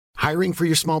Hiring for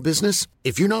your small business?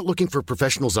 If you're not looking for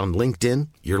professionals on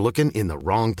LinkedIn, you're looking in the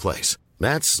wrong place.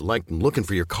 That's like looking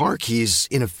for your car keys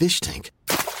in a fish tank.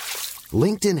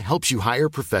 LinkedIn helps you hire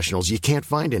professionals you can't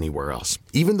find anywhere else,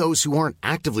 even those who aren't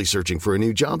actively searching for a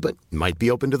new job but might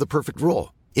be open to the perfect role.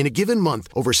 In a given month,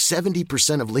 over 70%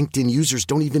 of LinkedIn users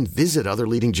don't even visit other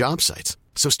leading job sites.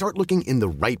 So start looking in the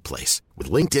right place.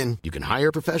 With LinkedIn, you can hire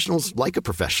professionals like a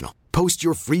professional. Post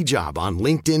your free job on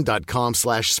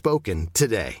linkedin.com/spoken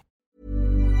today.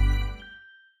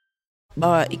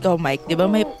 Ikaw, Mike, di ba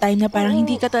may time na parang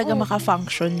hindi ka talaga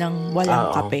maka-function ng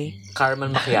walang kape?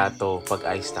 Caramel macchiato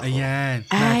pag iced ako. Ayan.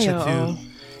 Matcha too.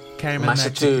 Caramel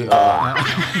matcha too.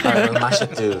 Caramel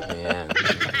matcha too. Ayan.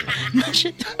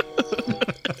 Matcha too.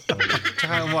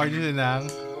 Tsaka umorder na ng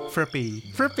frappe.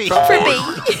 Frappe.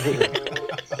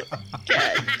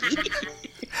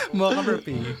 Mocha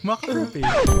frappe.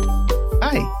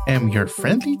 I am your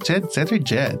friendly Jed Setter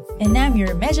Jed. And I'm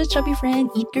your medyo chubby friend,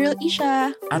 Eat Girl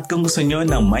Isha. At kung gusto nyo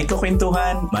ng Mike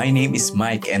Kwentuhan, my name is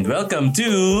Mike and welcome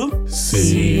to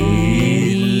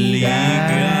Siligang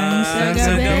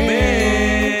sa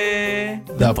Gabi,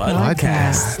 the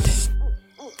podcast.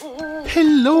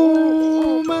 Hello,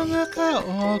 mga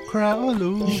ka-okra all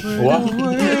over the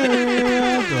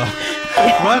world.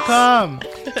 Welcome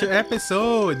to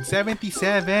episode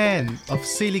 77 of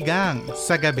Siligang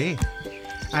sa Gabi.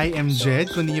 I am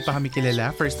Jed, kung hindi niyo pa kami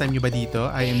kilala. First time niyo ba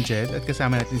dito? I am Jed at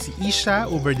kasama natin si Isha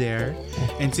over there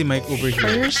and si Mike over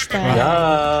here. First time.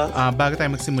 Bago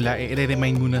tayo magsimula,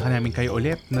 i-remind muna namin kayo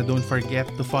ulit na don't forget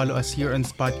to follow us here on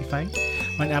Spotify,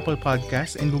 on Apple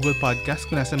Podcasts and Google Podcasts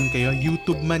kung nasa man kayo.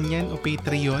 YouTube man yan o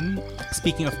Patreon.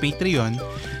 Speaking of Patreon,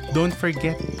 don't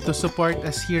forget to support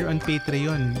us here on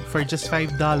Patreon for just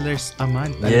 $5 a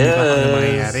month. Alam niyo ba kung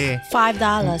mangyayari?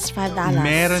 $5.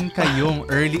 Meron kayong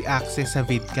early access sa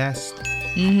vidcast.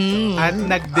 At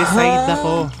nag-decide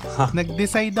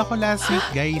ako last week,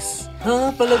 guys.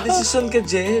 Pala decision ka,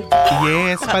 Jed.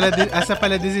 Yes, pala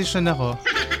decision ako.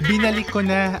 Binalik ko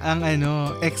na ang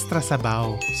extra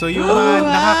sabaw. So yung mga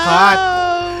nakakat,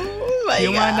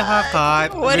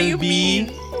 What do you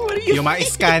mean? Yung mga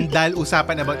scandal,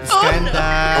 usapan about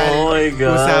scandal. Oh my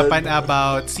God. Usapan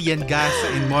about Sian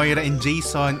Gasa and Moira and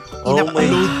Jason.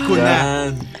 In-upload ko na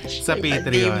sa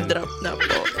Patreon. Name drop na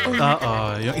po.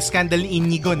 Oo. Yung scandal ni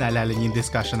Inigo, naalala niyo yung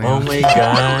discussion na yun. Oh my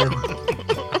God.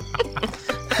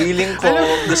 Feeling ko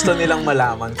gusto nilang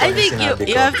malaman kung I think you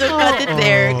have to cut it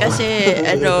there kasi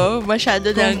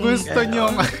masyado kung ng gusto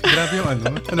nyo grabe yung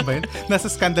ano ba yun? Nasa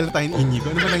scandal tayo ni Inigo.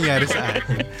 Ano ba nangyari sa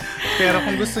atin? Pero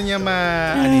kung gusto niya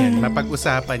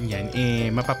mapag-usapan yan,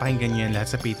 mapapakinggan niyo yan lahat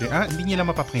sa Patreon. Hindi niyo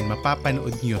lang mapapakinggan,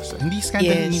 mapapanood niyo. So, hindi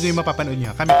scandal ni Inigo yung mapapanood niyo.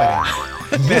 Kami pa rin.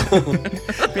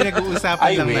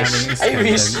 Pinag-uusapan lang namin yung scandal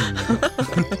ni Inigo.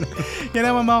 Yan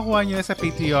naman makakuha niyo sa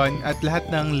Patreon at lahat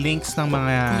ng links ng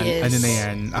mga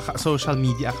social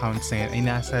media accounts na yan ay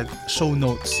nasa show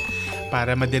notes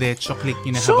para madiretso click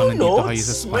nyo na habang nandito kayo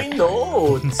sa spot. May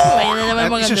notes! May na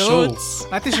naman mga notes.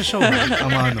 At isa show ang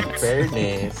mga notes.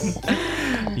 Fairness.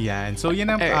 Yan. So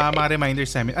yan ang mga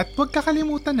reminders namin. At huwag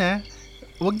kakalimutan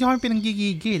huwag nyo kami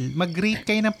pinanggigigil. Mag-rate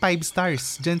kayo ng 5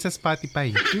 stars dyan sa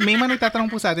Spotify. May mga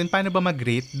nagtatanong po sa atin, paano ba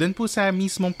mag-rate? Doon po sa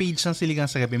mismong page ng Siligang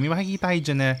sa Gabi, may makikita kayo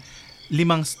dyan na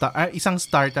 5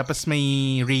 star tapos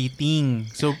may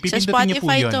rating. So pipindutin niyo po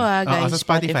 'yon. Guys, sa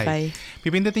Spotify.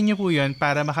 Pipindutin niyo po 'yon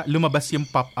para lumabas yung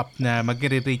pop-up na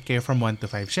magre-rate kayo from 1 to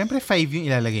 5. Syempre 5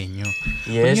 yung ilalagay niyo.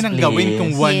 Yes, Huwag niyo gawin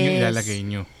kung 1 yung ilalagay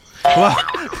niyo. Wow.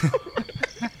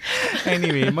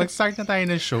 Anyway, mag-start na tayo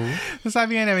ng show. So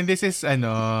sabi nga namin, this is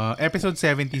episode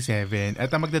 77 at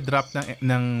ang magda-drop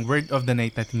ng word of the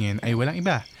night natin ngayon ay walang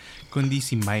iba kundi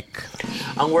si Mike.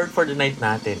 Ang word for the night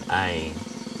natin ay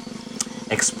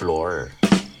explore.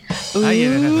 Ay,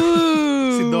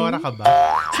 Si Dora ka ba?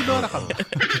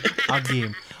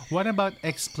 Game. What about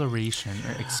exploration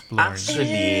or exploring?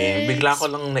 Actually, bigla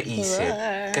ko lang naisip.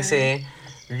 Kasi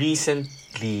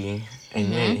recently,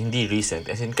 hindi recent,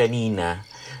 as in kanina,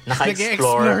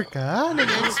 naka-explore. Nag-explore ka?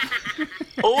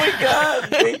 Oh my God!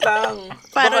 Wait lang.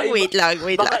 Parang wait lang.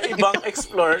 Baka ibang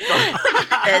explore to.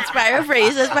 Let's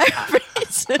paraphrase.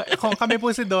 Kung kami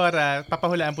po si Dora,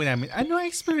 papahulaan po namin, ano ang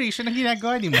exploration ang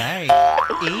ginagawa ni Mike?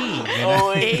 Oh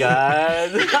my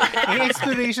God!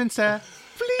 Exploration sa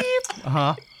flip.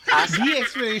 B,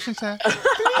 exploration sa flip.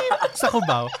 Sa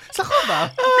Cubao.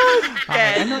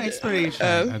 Okay, ano ang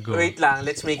exploration? Wait lang,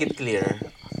 let's make it clear.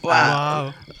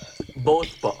 Wow.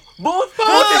 Both po. Oh,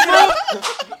 gosh.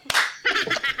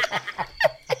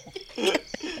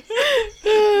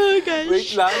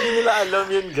 Wait lang, hindi nila alam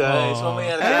yun, guys.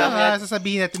 Mamaya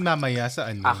sasabihin natin mamaya sa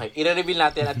ano. Okay, i-reveal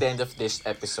natin at the end of this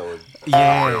episode.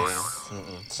 Yes.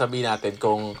 Sabihin natin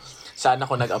kung saan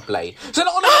ako nag-apply. Saan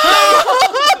ako nag-apply?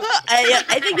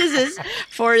 I think this is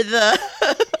for the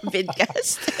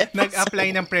vidcast.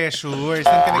 Nag-apply ng pressure.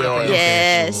 Saan ka nag-apply ng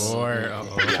Yes. pressure?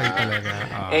 Oo, kayo talaga.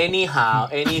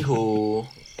 Anywho,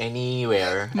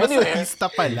 anywhere. Masakista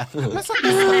pala.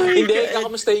 Masakista. Hindi,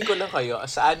 kakamustahin ko lang kayo.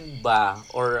 Saan ba?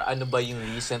 Or ano ba yung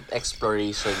recent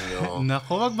exploration nyo?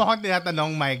 Naku, wag mo akong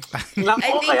tinatanong, Mike. Naku,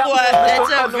 I think kaya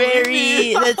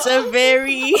that's a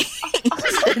very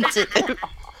sensitive.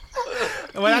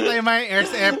 Wala tayong may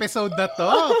airs episode na to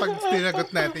pag tinagot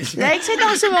natin siya. Na-excite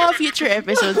ako sa mga future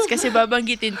episodes kasi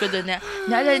babanggitin ko doon na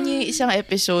naalala niyo yung isang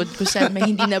episode kung saan may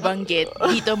hindi nabanggit,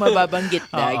 dito mababanggit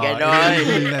na, gano'n.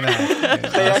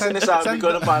 Kaya sinasabi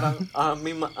ko na parang,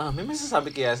 may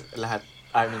masasabi kaya lahat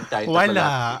aming title.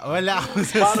 Wala akong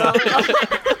sasabi.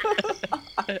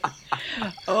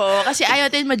 Oo, kasi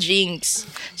ayaw din ma-jinx.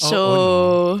 So,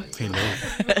 Hello.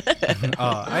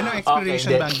 Anong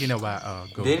exploration ba ang ginawa?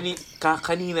 Go.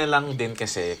 Kanina lang din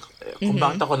kasi, kung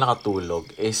bakit ako nakatulog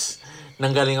is,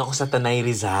 nanggaling ako sa Tanay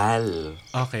Rizal.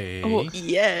 Okay. oh,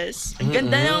 yes. Ang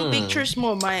ganda ng pictures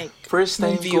mo, Mike. First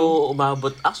time ko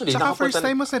umabot. Actually, Saka first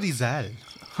time mo sa Rizal.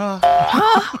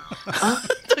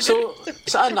 So,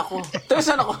 saan ako? Taga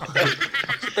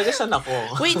saan ako?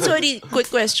 Wait, sorry. Quick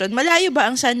question. Malayo ba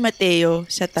ang San Mateo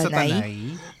sa Sa Tanay? Tanay?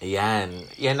 Ayan.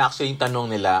 Yan actually yung tanong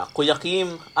nila. Kuya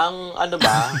Kim, ang ano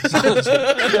ba?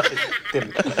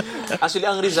 Actually,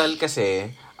 ang Rizal kasi,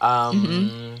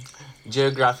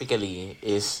 geographically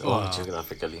is,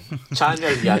 geographically.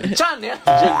 Channel yan.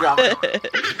 Geographic.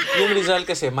 Yung Rizal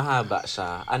kasi, mahaba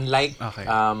siya. Unlike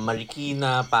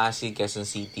Marikina, Pasig, Quezon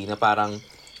City, na parang,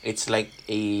 it's like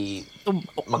a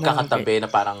magkakatabi na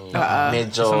parang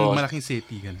medyo isang malaking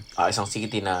city ganun. Isang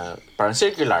city na parang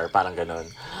circular, parang ganun.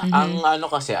 Ang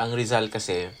kasi, ang Rizal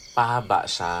kasi pahaba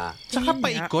siya. Saka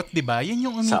paikot, 'di ba? Yan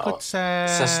yung umikot sa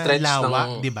stretch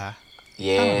Lawa, ng 'di ba?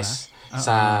 Yes.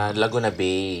 Sa Laguna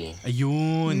Bay.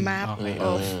 Ayun. Map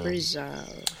of Rizal.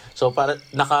 So para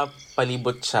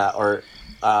nakapalibot siya or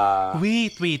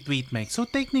Wait, Mike. So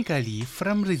technically,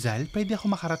 from Rizal, pwede ako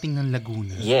makarating ng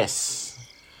Laguna. Yes.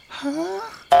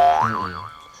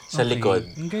 Sa likod.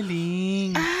 Ang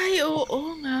galing. Ay,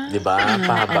 oo nga. Diba?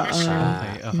 Pahaba siya.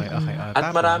 Okay.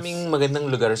 At maraming magandang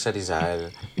lugar sa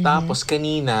Rizal. Tapos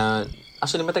kanina,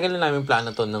 actually matagal na namin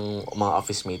plano to ng mga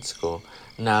office mates ko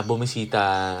na bumisita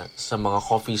sa mga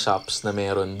coffee shops na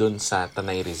meron dun sa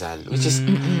Tanay Rizal. Which is,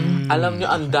 alam nyo,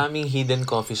 ang daming hidden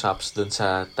coffee shops dun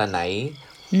sa Tanay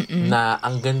na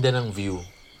ang ganda ng view.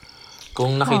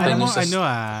 Kung nakita niyo sa...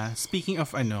 speaking of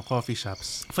coffee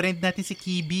shops, friend natin si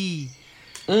Kibi.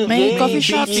 May coffee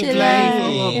shop Basic sila. Life.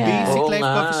 Yeah. Basic Oo Life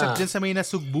nga. Coffee Shop dyan sa may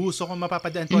Nasugbu. So kung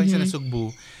mapapadaan po kayo sa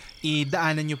Nasugbu,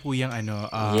 idaanan nyo po yung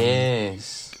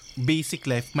yes. Basic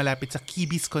Life malapit sa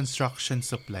Kibi's Construction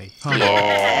Supply.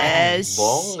 Yes.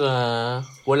 Bongga.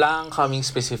 Wala ang kaming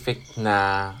specific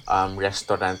na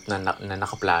restaurant na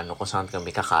nakaplano kung saan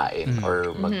kami kakain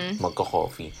or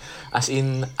magko-coffee. As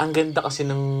in, ang ganda kasi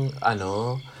ng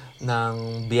ng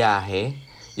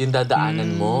biyahe. Yung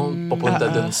dadaanan mo, papunta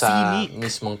dun sa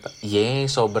mismong...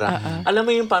 sobra. Alam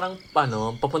mo yung parang,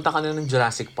 papunta ka na ng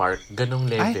Jurassic Park, ganong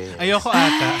level. Ay, ayoko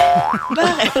ata.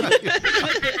 Bakit?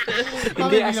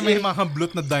 Hindi, may mga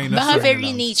blot na dinosaur. Baka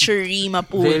very nature-y,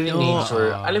 mapuno. Very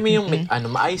nature. Alam mo yung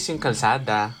maayos yung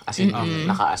kalsada, as in,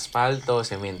 naka-asfalto,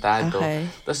 sementado.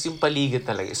 Okay. Tapos yung paligid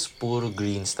talaga is puro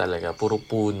greens talaga, puro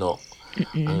puno.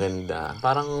 Ang ganda.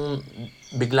 Parang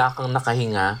bigla kang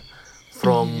nakahinga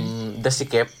from the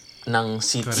sikip ng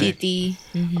city.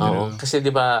 Oo. Kasi 'di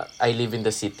ba, I live in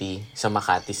the city, sa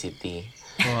Makati City.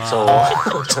 Wow. So,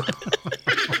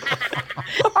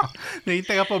 yung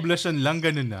taga-poblasyon lang,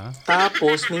 ganun na.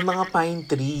 Tapos, may mga pine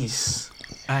trees.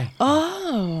 Ay.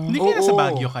 Oh. Hindi kaya sa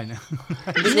Baguio ka na.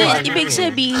 Ibig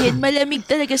sabihin, malamig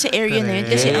talaga sa area na yun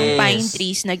kasi ang pine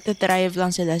trees, nagtatrive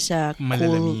lang sila sa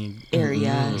cool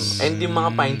areas. And yung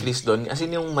mga pine trees doon, as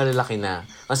in yung malalaki na.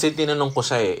 Kasi tinanong ko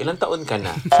siya ilang taon ka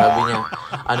na? Sabi niya,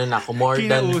 more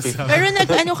than 50. Pero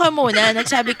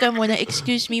nagsabi ka muna,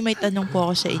 excuse me, may tanong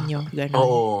po ako sa inyo. Ganun.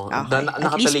 Oo. Okay.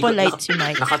 At least polite si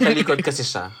Mike. Nakatalikod kasi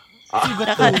siya.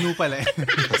 Sigot puno pala.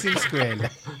 Sa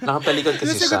eskwela. Nakatalikod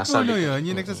kasi siya. Sigot puno yun.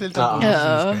 Yung nagsasalita puno sa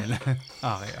eskwela.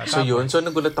 Okay. So yun. So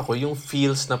nagulat ako. Yung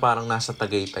feels na parang nasa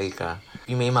Tagaytay ka.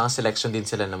 Yung may mga selection din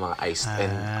sila ng mga iced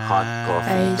and hot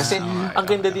coffee. Kasi ang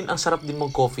ganda din, ang sarap din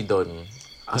mag-coffee doon.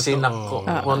 Kasi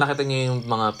kung nakita niyo yung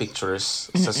mga pictures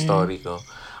sa story ko,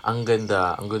 ang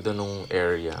ganda nung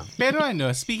area. Pero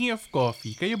speaking of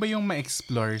coffee, kayo ba yung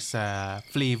ma-explore sa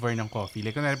flavor ng coffee?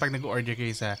 Like, kunwari pag nag-order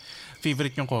kayo sa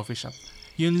favorite yung coffee shop,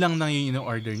 yun lang na yung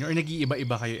in-order nyo? Or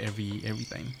nag-iiba-iba kayo every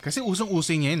time? Kasi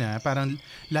usong-uso ngayon parang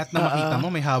lahat na makita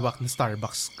mo may hawak na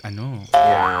Starbucks, na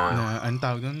ang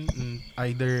tawag doon,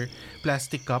 either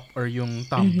plastic cup or yung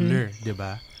tumbler, di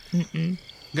ba?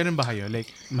 Ganun ba kayo? Like,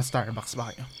 mas Starbucks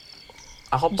ba kayo?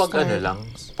 Ako pag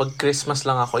pag Christmas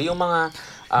lang ako, yung mga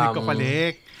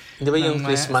nagko-collect. Di ba yung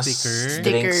Christmas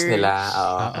drinks nila,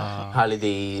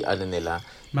 holiday nila.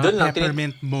 Mga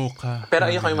peppermint mocha. Pero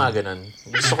ayoko yung mga ganun.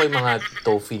 Gusto ko yung mga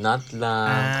toffee nut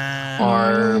lang.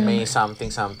 Or may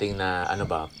something na,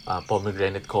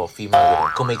 pomegranate coffee, mga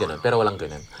ganun. Kung may ganun. Pero walang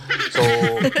ganun. So,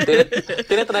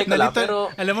 tinatry ko lang. Pero,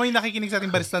 alam mo yung nakikinig sa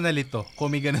ating barista na lito. Kung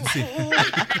may ganun siya.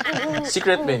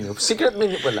 Secret menu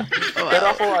pala. Pero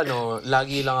ako,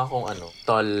 lagi lang akong,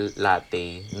 tall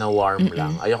latte na warm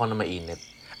lang. Ayoko na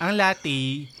mainit. Ang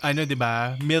latte, di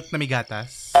ba? Milk na may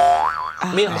gatas.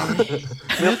 Milk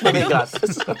na may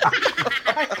gatas.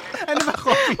 Ano ba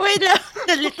coffee? Wait lang,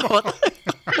 nalitot.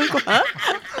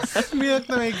 Milk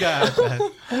na may gatas.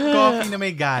 Coffee na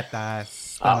may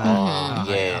gatas.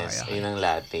 Yes. Ayun ang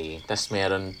latte. Tapos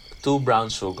meron 2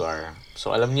 brown sugar.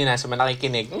 So, alam niyo na, sa mga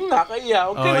nakikinig, nakakaya.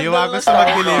 Yung gusto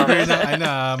mag-deliver ng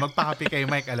magpakape kay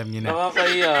Mike, alam niyo na.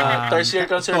 Nakakaya. Tertiary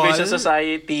Conservation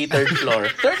Society, 3rd floor.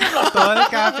 Tall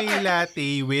cafe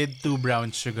latte with 2 brown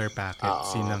sugar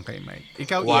packets. Yun lang kay Mike.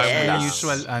 Ikaw,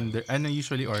 ano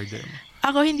usually order mo?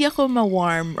 Ako, hindi ako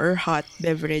ma-warm or hot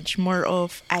beverage. More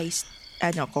of iced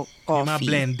coffee. Yung mga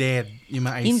blended. Yung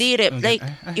mga ice. Hindi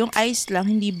yung ice lang,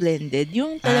 hindi blended.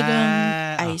 Yung talagang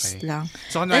ice lang.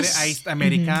 So, kunwari iced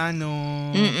Americano.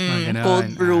 Cold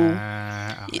brew.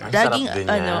 Laging,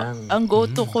 yan. ang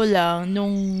go-to ko lang,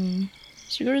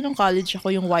 siguro nung college ako,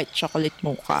 yung white chocolate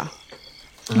mocha.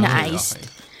 Na iced.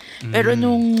 Pero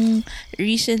nung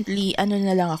recently,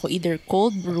 na lang ako, either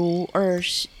cold brew or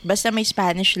basta may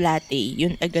Spanish latte,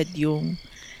 yun agad yung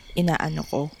inaano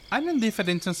ko. Anong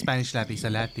difference ng Spanish latte sa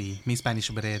latte? May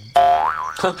Spanish bread.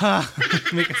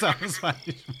 May kasama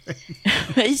Spanish bread.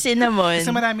 May cinnamon.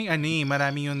 Kasi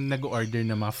maraming yung nag-order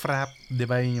ng mga frap, di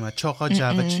ba? Yung mga choco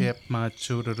java chip, mga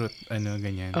chururut,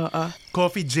 ganyan.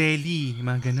 Coffee jelly,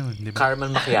 mga ganun, di ba?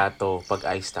 Caramel macchiato, pag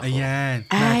iced ako. Ayan.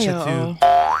 Matcha too.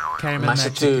 Caramel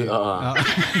matcha too.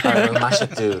 Caramel matcha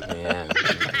too. Ayan.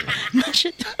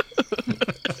 Matcha too.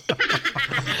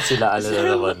 Sila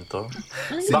naman to.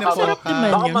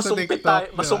 Baka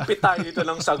masumpit tayo dito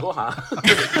ng sago, ha?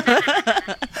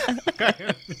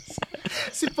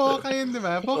 Si Poca yun, di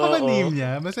ba? Poca ba name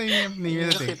niya? Basta yung name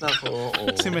niya. Nakita ko,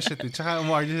 Si Mashatu. Tsaka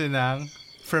umorder siya ng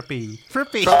frappe.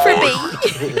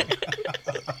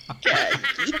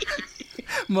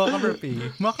 Mocha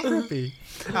frappe.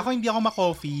 Ako hindi ako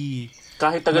ma-coffee.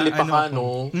 Kahit tagalipa ka,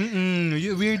 no?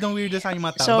 Weird sa aking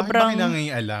mata. Bakit na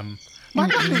ngayon alam?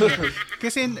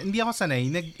 Kasi hindi ako sanay.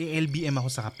 Nag-LBM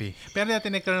ako sa kape. Pero dati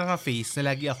nagkaroon ako ng face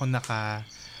na lagi ako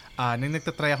nang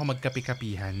nagtatry ako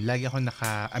magkape-kapihan, lagi ako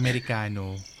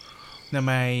naka-Americano na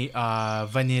may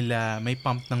vanilla, may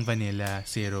pump ng vanilla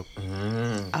syrup.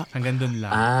 Hanggang dun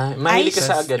lang. Mahilig ka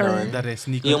sa ganun?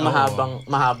 Yung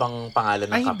mahabang pangalan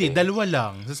ng kape? Ay, hindi. Dalawa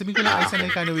lang. Sasabihin ko lang ice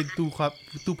Americano with 2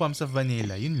 pumps of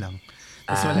vanilla. Yun lang.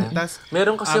 Tapos,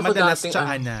 meron kasi ako madalas dating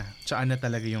tsaa na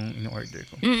talaga yung in-order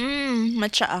ko.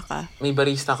 Matsaa ka. May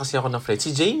barista kasi ako na friend,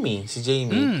 si Jamie.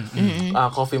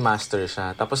 Coffee master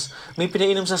siya. Tapos may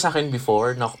pinainom sa akin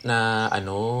before na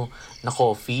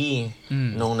coffee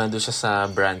nung nandun siya sa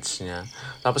branch niya.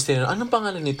 Tapos tinanong, anong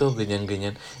pangalan nito?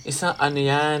 Ganyan. Isa,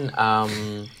 yan?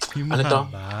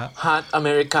 Hot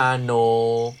Americano,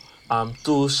 2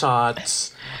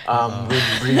 shots, with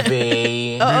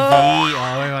brevet.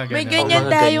 May ganyan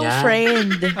tayong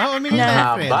friend.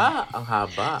 Ang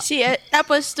haba.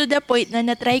 Tapos to the point na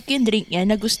na-try ko yung drink niya,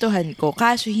 nagustuhan ko.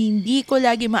 Kaso hindi ko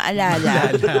lagi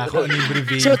maalala.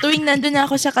 So tuwing nandun na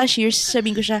ako sa cashier,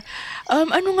 sabihin ko siya,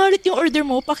 ano nga ulit yung order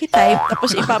mo? Pakitype.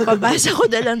 Tapos ipapabasa ko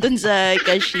na lang dun sa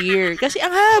cashier. Kasi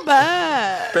ang haba.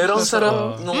 Pero ang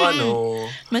sarap nung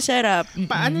Masarap.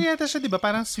 Paano yata siya, di ba?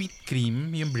 Parang sweet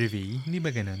cream, yung brevet. Hindi ba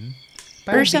ganun?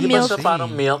 Or sa milk. Parang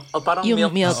milk. O parang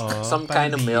yung milk. Some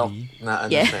kind of milk na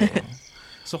siya.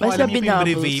 So kung alam niyo yung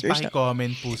brevet,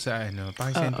 paki-comment po sa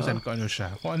paki-send po sa kung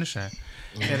ano siya.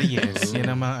 Pero yes, yan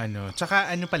ang mga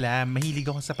Tsaka pala, mahilig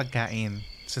ako sa pagkain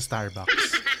sa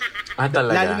Starbucks.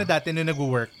 Talaga? Lalo na dati nung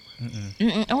nag-work.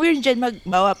 Ang weird dyan,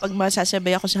 pag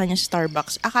masasabay ako sa kanya sa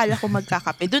Starbucks, akala ko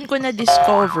magkakape. Doon ko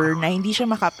na-discover na hindi siya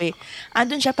makape.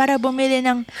 Andun siya para bumili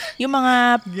ng yung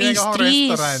mga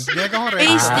pastries.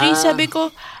 Pastries, sabi ko,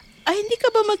 hindi ka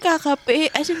ba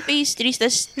magkakape? As in pastries,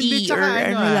 tas Hindi, tea, or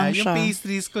tsaka lang yung siya?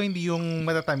 pastries ko, hindi yung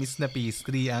matatamis na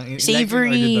pastry. Ang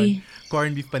Savory.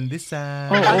 Corned beef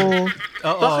pandesal. Oo.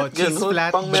 Oo, Bakit cheese ganun?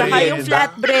 Pang flatbread. Tsaka yung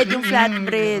Merienda.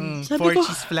 flatbread. Sabi Four ko,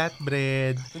 cheese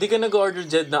flatbread. Hindi ka nag-order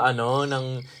dyan na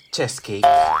ng chess cake?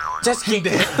 Chess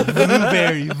cake!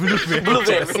 Blueberry.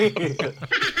 Blueberry!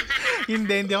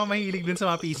 Hindi ako mahilig dun sa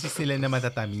mga pieces nila na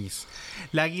matatamis.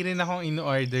 Lagi rin akong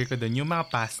in-order ko dun yung mga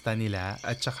pasta nila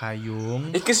at saka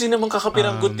yung... kasi naman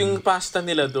kakapiranggot yung pasta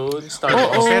nila doon.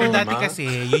 Pero dati kasi,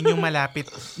 yun yung malapit,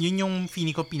 yun yung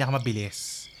feeling ko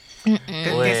pinakamabilis.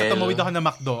 Kaysa tumawid ako ng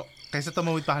McDo.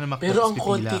 Pero ang tapos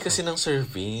konti pipila ako. kasi ng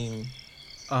serving.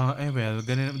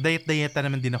 Ganun. Diet-dieta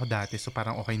naman din ako dati, so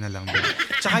parang okay na lang din.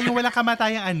 Tsaka yung walang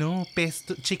kamatayang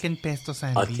chicken pesto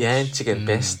sandwich. At yan, chicken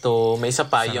pesto. May isa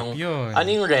pa Sarap yung, yun. ano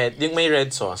yung red? Yung may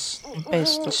red sauce.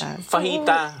 pesto ka.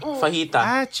 Fajita. Fajita.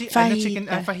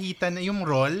 Fajita na yung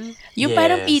roll. Yung Yes.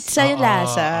 parang pizza yung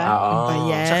lasa. Oo. Ang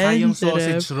bayan. Tsaka yung Sarap.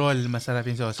 sausage roll. Masarap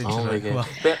yung sausage Oh roll. my God. Wow.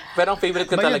 Pero ang favorite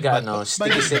ko Bayad talaga, ba?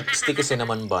 sticky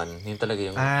cinnamon bun. Yun talaga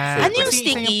yung favorite. Ano yung Kasi isa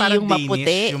sticky? parang Yung maputi?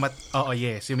 Danish,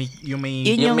 yes. Yung may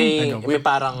Yun Yung may, ano, may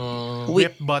parang...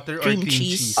 whipped butter or cream cream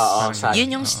cheese. cheese. Oo, Parang Yun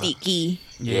ganun. yung sticky.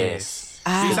 Yes.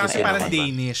 Ah, Yung isa kasi okay. parang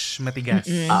Danish, matigas.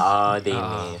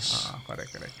 Danish.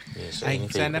 Correct. Yes, Ay, yun yung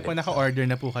sana favorite. po naka-order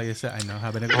na po kayo sa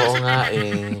habang Oo nag-uusap. nga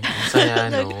Saya,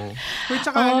 no? Wait,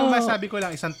 tsaka masabi ko lang,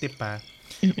 isang tip pa.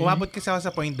 Umabot kasi ako sa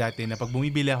point dati na pag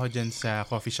bumibili ako dyan sa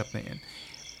coffee shop na yan,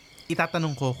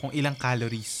 itatanong ko kung ilang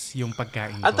calories yung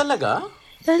pagkain ko. Talaga?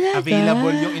 Talaga?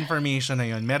 Available yung information na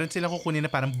yun. Meron silang kukunin na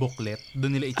parang booklet.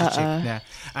 Doon nila i-check na,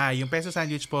 yung pesto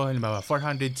sandwich po, halimbawa,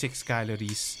 406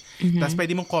 calories. Tapos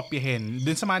pwede mong kopyahin.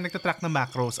 Doon sa mga nagtatrack ng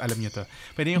macros, alam nyo to.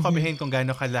 Pwede yung kopyahin kung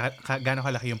gaano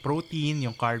kalaki yung protein,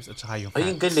 yung carbs, at saka yung fats.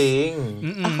 Ay, yung galing.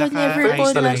 Ako never ko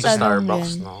First talaga sa natanong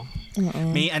Starbucks, yan. no?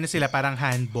 May sila, parang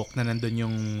handbook na nandun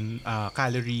yung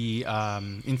calorie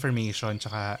information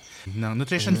tsaka ng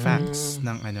nutrition facts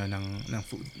ng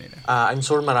food nila. I'm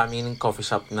sure maraming coffee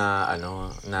shop na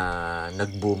na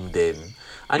nag-boom din.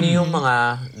 Ano yung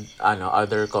mga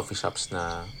other coffee shops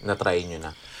na na-try nyo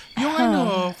na?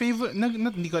 Yung favorite,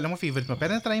 hindi ko alam mo favorite mo,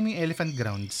 pero na-try mo yung Elephant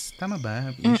Grounds. Tama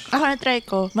ba? Ako na-try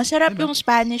ko. Masarap yung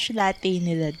Spanish latte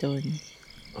nila doon.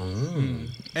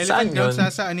 Elephant Saan Grounds yun?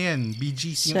 sa ano yan?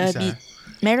 BGC yung isa.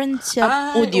 Meron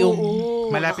sa Podium.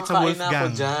 Malapit sa nakakain na ako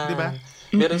Wolfgang. dyan. Di ba?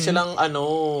 Meron silang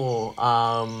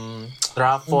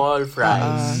truffle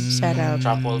fries. Sarap.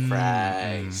 Truffle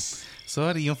fries.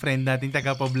 Sorry, yung friend natin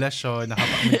taga-poblasyon,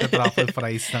 nagka-truffle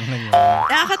fries lang ngayon.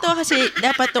 Nakakatawa kasi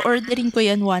dapat to ordering ko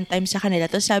yan one time sa kanila.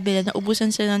 Tapos sabi nila, naubusan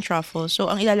sila ng truffle. So,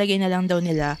 ang ilalagay na lang daw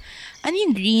nila, ano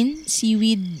yung green?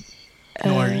 Seaweed?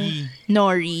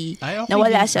 Nori. Ay, okay na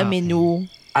wala din sa sa akin. menu.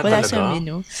 Wala Talaga? sa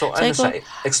menu. So, Sabi ko, siya?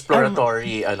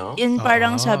 Exploratory, Yun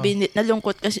parang sabi,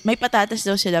 nalungkot kasi may patatas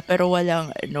daw sila pero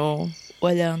walang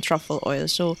truffle oil.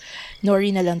 So, nori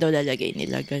na lang daw lalagay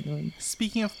nila, ganun.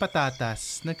 Speaking of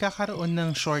patatas, nagkakaroon ng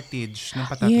shortage ng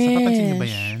patatas. Napapansin niyo ba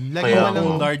yan? Lagi Kaya walang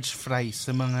ako. large fries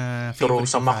sa mga True, favorite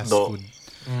sa fast McDo. food.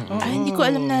 Hindi ko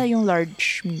alam na yung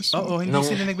large mismo. Oo, hindi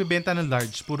sila nagbebenta ng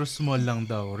large. Puro small lang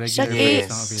daw. Sa, Regular Yes. fries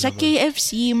lang available. sa KFC,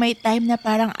 may time na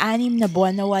parang 6 na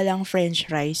buwan na walang french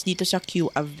fries dito sa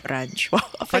QAV branch. Wow.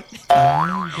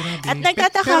 Grabe. At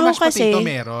nagtataka Pero ako mashed kasi, potato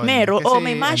meron. Kasi,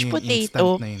 may mashed yun, potato.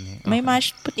 instant na yun eh. May Okay.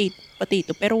 mashed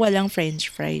potato, pero walang french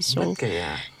fries. So, Ba't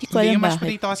kaya? hindi ko Hindi, alam yung mashed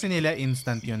bakit. potato kasi nila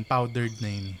instant yun. Powdered na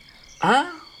yun.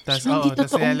 Tapos, So, hindi tapos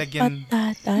totoong nilalagyan...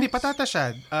 patatas? Hindi, patata siya.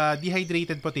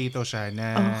 Dehydrated potato siya na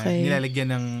Okay. nilalagyan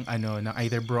ng ng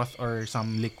either broth or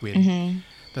some liquid.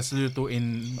 Tapos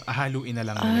haluin na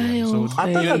lang nila Ay, yun. So, okay.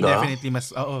 yun Talaga? definitely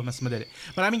mas madali.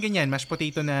 Maraming ganyan, mashed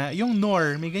potato na, yung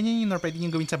Knorr, may ganyan yung Knorr, pwede nyo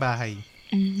gawin sa bahay.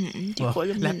 Hindi ko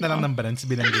alam Lahat na lang ng brands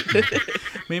binanggit mo.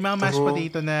 May mga mashed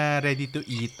potato na ready to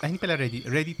eat. Hindi pala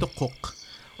ready to cook.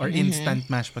 Or instant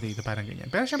mashed potato, parang ganyan.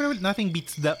 Pero syempre, nothing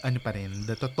beats the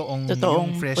totoong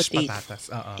yung fresh potato. patatas.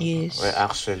 Yes. Well,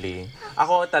 actually,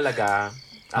 ako talaga,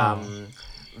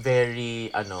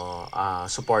 very,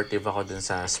 supportive ako dun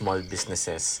sa small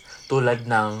businesses. Tulad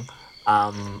ng,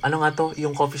 ano nga to,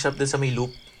 yung coffee shop dun sa may loop.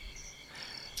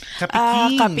 Kape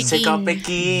King. Kape Si Kape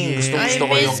King. Yes. Gusto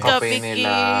ko I yung miss kape Kape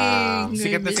nila. King.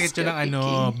 Sikat na sikat yun ng Kape King.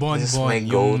 bonbon. This is my Yung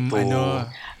go-to.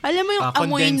 Alam mo yung amoy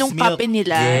condensed nung milk. kape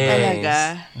nila Yes. talaga.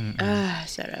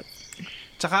 Sarap.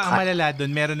 Tsaka ang malala doon,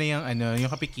 meron na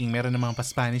yung Kape King, meron na mga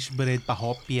pa-Spanish bread,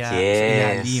 pa-hopia, sa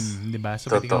Yes. ilalim. Diba?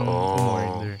 So, pwede kang Totoo.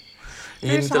 umorder. Yun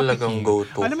Pero sa Kape talagang King,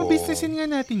 go-to alam mo, ko. businessin nga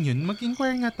natin yun.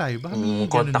 Mag-inquire nga tayo. Baka may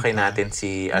Kontakin ganun pa. natin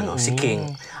si Oo. King.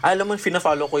 Alam mo,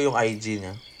 fina-follow ko yung IG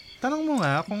niya. Tanong mo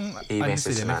nga kung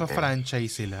I-message sila, natin. nagpa-franchise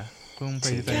sila. Kung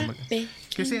pwede tayo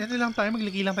kasi ano lang tayo,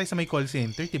 maglagay lang tayo sa may call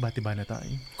center, tiba-tiba na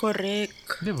tayo. Correct.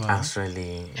 Diba?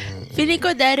 Actually. Feeling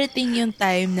ko darating yung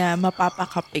time na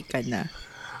mapapakape ka na.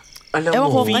 Alam Ewan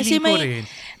mo, ko, kasi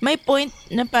may point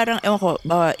na parang, ewan ko,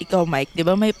 ikaw Mike, di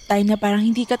ba may time na parang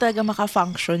hindi ka talaga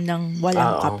maka-function ng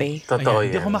walang kape. Totoo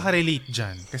Hindi yan. ako makarelate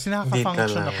dyan. Kasi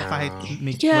nakaka-function ako kahit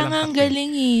may Kaya walang nga ang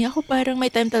galing Ako parang may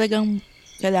time talagang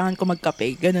kailangan ko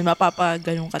magkape. Ganun,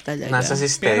 ganun ka talaga. Nasa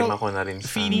sistema ko na rin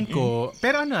siya. Feeling ko,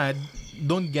 pero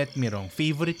don't get me wrong,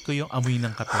 favorite ko yung amoy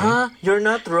ng kape. You're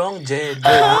not wrong, Jed.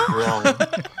 You're not wrong.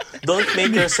 Don't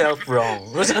make yourself wrong.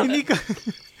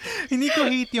 Hindi ko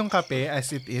hate yung kape as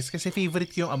it is kasi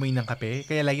favorite ko yung amoy ng kape.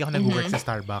 Kaya lagi ako nag-work sa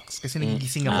Starbucks kasi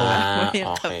nagigising ako.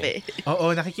 Yung kape.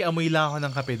 Oo, nakikiamoy lang ako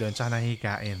ng kape doon tsaka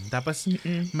nakikain. Tapos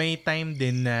may time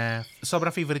din na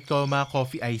sobrang favorite ko mga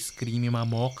coffee ice cream, yung mga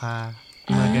mocha.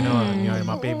 Mga gano'n. Yung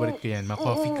mga favorite ko yan. Mga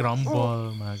coffee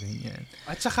crumble, mga ganyan.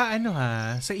 At saka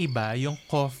sa iba, yung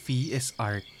coffee is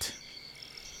art.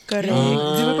 Correct.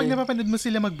 Di ba pag napapanood mo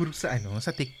sila mag-brew sa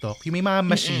TikTok, yung may mga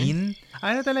machine,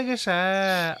 talaga siya,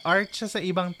 art siya sa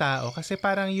ibang tao kasi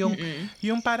parang yung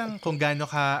parang kung gaano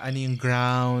ka, yung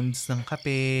grounds ng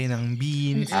kape, ng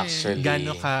beans,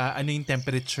 gaano ka, yung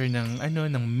temperature ng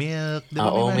milk, di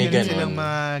ba may mga silang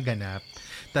mga ganap.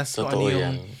 Tapos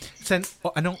kung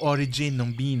anong origin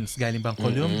ng beans, galing bang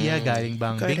Colombia, galing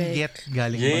bang Benguet,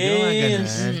 galing bang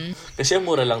ganun. Kasi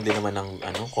mura lang din naman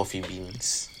ng coffee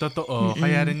beans. Totoo.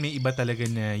 Kaya rin may iba talaga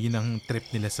na yun ang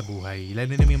trip nila sa buhay.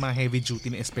 Lalo na may mga heavy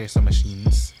duty na espresso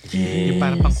machines. Yung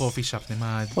parang pang coffee shop na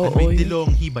mga may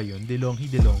DeLonghi ba yun? DeLonghi.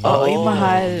 Oo, yung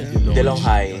mahal.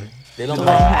 DeLonghi.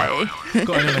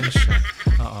 Kung ano man siya.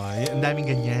 Oo, ang daming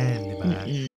ganyan, di ba?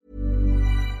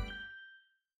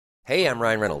 Hey, I'm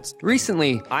Ryan Reynolds.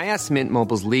 Recently, I asked Mint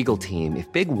Mobile's legal team if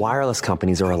big wireless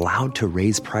companies are allowed to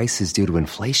raise prices due to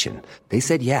inflation. They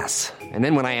said yes. And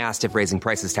then when I asked if raising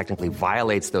prices technically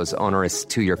violates those onerous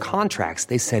 2-year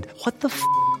contracts, they said, "What the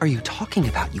are you talking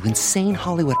about, you insane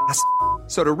Hollywood ass?"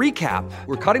 So to recap,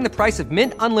 we're cutting the price of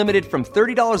Mint Unlimited from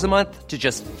 $30 a month to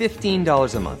just $15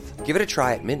 a month. Give it a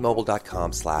try at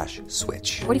mintmobile.com/switch.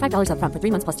 $45 up front for 3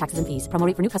 months plus taxes and fees. Promo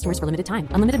rate for new customers for limited time.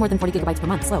 Unlimited more than 40 gigabytes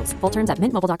per month. Slows full terms at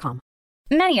mintmobile.com.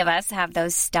 Many of us have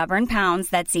those stubborn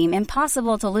pounds that seem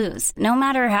impossible to lose, no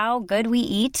matter how good we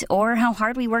eat or how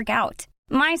hard we work out.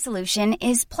 My solution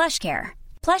is PlushCare.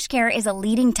 PlushCare is a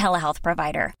leading telehealth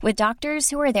provider with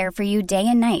doctors who are there for you day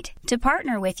and night to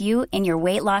partner with you in your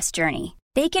weight loss journey.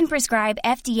 They can prescribe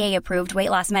FDA-approved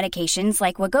weight loss medications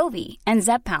like Wegovy and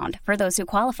Zepbound for those who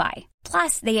qualify.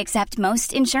 Plus, they accept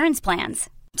most insurance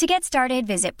plans. To get started,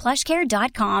 visit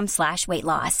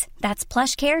plushcare.com/weightloss. That's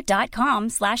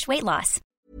plushcare.com/weightloss.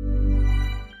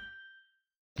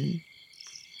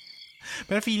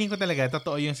 Pero feeling ko talaga,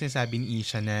 totoo yung sinasabi ni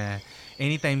Isha na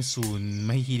anytime soon,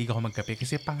 mahihilig ako magkape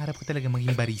kasi pangarap ko talaga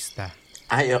maging barista.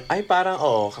 Ay parang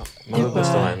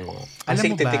magugustuhan mo.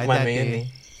 Alam mo ba, titikman mo dati, yun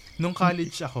nung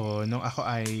college ako, nung ako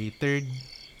ay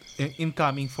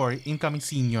incoming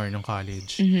senior nung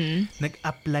college,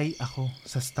 nag-apply ako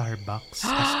sa Starbucks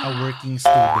as a working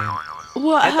student.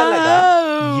 Wow! Ay, talaga?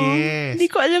 Yes. Hindi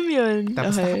ko alam yun.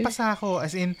 Tapos nakapasa ako.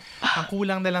 As in, ang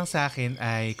kulang na lang sa akin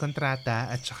ay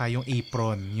kontrata at saka yung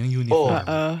apron, yung uniform.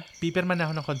 Pipirma na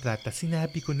ako ng kontrata.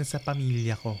 Sinabi ko na sa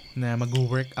pamilya ko na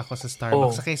mag-work ako sa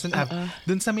Starbucks sa Quezon Ave.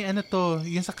 Doon sa may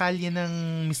yung sa kalye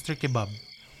ng Mr. Kebab.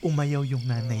 Umayaw yung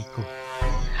nanay ko.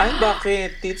 Ay,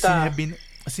 bakit, tita?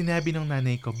 Sinabi ng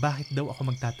nanay ko, bakit daw ako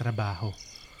magtatrabaho?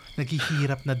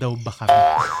 Naghihirap na daw ba kami?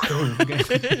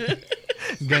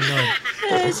 Ganon.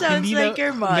 Sounds hindi like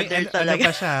your mother talaga.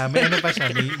 May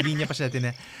linya pa siya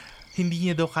na hindi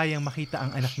niya daw kayang makita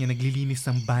ang anak niya naglilinis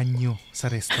ng banyo sa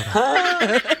restaurant.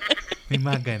 May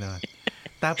mga ganon.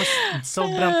 Tapos,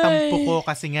 sobrang tampo ko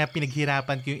kasi nga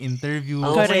pinaghirapan ko yung interview.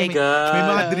 Correct. May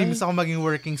mga dreams ako maging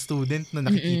working student na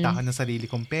nakikita ko ng sarili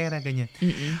kong pera, ganyan.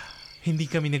 Hindi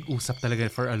kami nag-usap talaga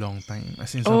for a long time.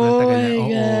 As in, sobrang tagal na.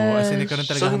 Oo. As in, nagkaroon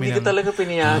talaga kami hindi ka talaga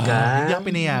pinayagan? Hindi ako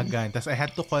pinayagan. Tapos, I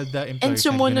had to call the employer. And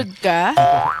sumunod ka?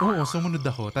 Oo, sumunod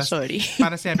ako. Tapos, sorry.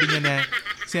 Parang sinabi niya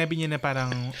na parang,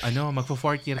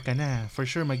 magpo-4th year ka na. For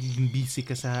sure, magiging busy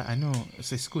ka sa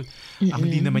school. Ang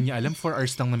hindi naman niya alam, 4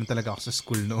 hours lang naman talaga ako sa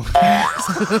school, no?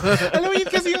 Alam mo, yun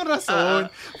kasi yung rason.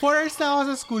 4 hours lang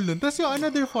ako sa school nun. Tapos yung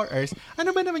another 4 hours,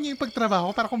 ano ba naman yung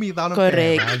pagtrabaho para kumita ako ng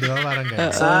pera? Di ba? Parang gano'n.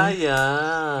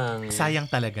 Sayang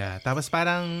talaga. Tapos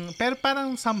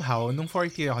parang somehow, nung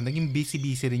 4th year ako, naging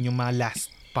busy-busy rin yung mga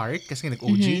last part kasi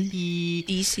nag-OJT,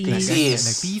 thesis,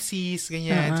 nag-thesis,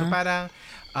 ganyan. So parang,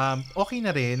 okay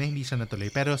na rin na hindi siya natuloy.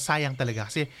 Pero sayang talaga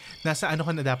kasi nasa ano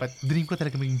ko na dapat, dream ko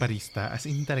talaga maging barista. As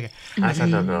in talaga.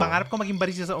 Pangarap ko maging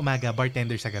barista sa umaga,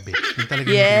 bartender sa gabi. Yun talaga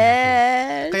yung dream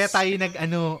ko. Kaya tayo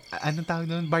anong tawag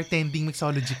nun? Bartending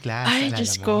mixology class. Ay,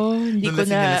 Diyos ko. Hindi ko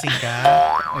na.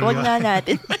 Huwag na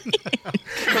natin.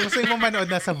 Kung gusto mo manood,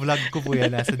 nasa vlog ko po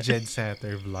yan. Nasa Jen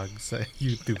Setter vlog sa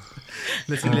YouTube.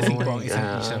 Lasing-lasing po ang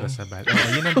isang Isha Rosabal.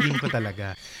 Yun ang dream ko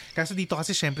talaga. Kaso dito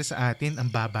kasi syempre sa atin, ang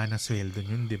baba ng sweldo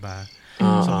yun, di ba?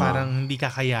 So parang hindi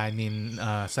kakayanin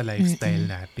sa lifestyle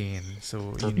natin.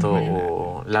 So,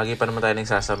 totoo. Lagi pa naman tayo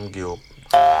nagsasamgyup.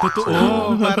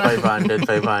 Totoo. So, 500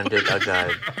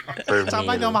 agad per meal.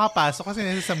 Saka na makapasok kasi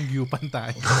nasa samgyupan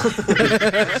tayo.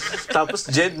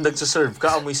 Tapos, Jed, nagsaserve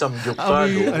ka, amoy samgyup ka.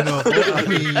 Amoy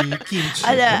kimchi.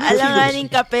 Alanganing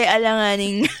kape,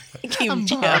 alanganing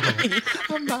kimchi.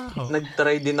 Ang baho.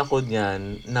 Nag-try din ako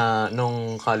niyan na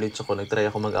nung college ako,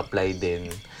 nag-try ako mag-apply din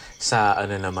sa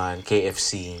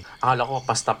KFC. Akala ko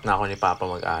pa-stop na ako ni Papa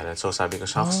mag-aral. So sabi ko,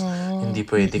 shucks, hindi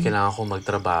pwede, kailangan ko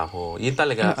magtrabaho. Yun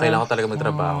talaga, kailangan ko talaga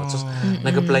magtrabaho. So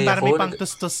nag-apply ako. Para may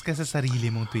pangtustos ka sa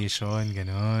sarili mong tuition,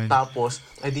 gano'n. Tapos,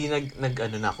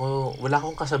 nag-ano ako, wala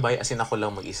akong kasabay, as in ako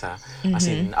lang mag-isa. As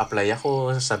in, apply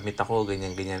ako, submit ako,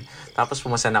 ganyan. Tapos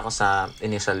pumasa na ako sa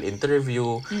initial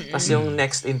interview. Tapos yung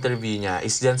next interview niya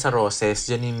is dyan sa Roses,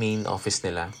 dyan yung main office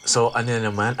nila. So,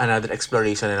 another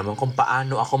exploration na naman kung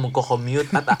paano ako magko-commute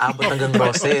at aabot hanggang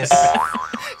Roses.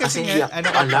 Kasi hindi ako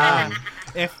alam.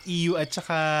 FEU at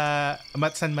saka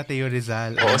San Mateo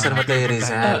Rizal. Oo, San Mateo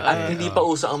Rizal. At hindi pa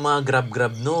uso ang mga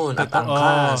grab noon at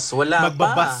angkas. Wala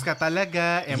Magbabas ka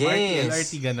talaga, MRT,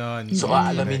 LRT, ganon. So,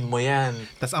 aalamin mo yan.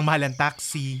 Tapos ang mahal ang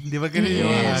taxi. Di ba ganun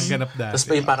yung ganap dati? Tapos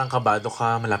parang kabado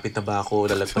ka, malapit na ba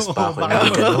ako, lalagpas pa ako.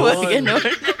 Ganon.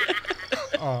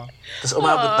 Tapos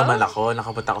umabot naman ako,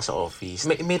 nakapunta ako sa office.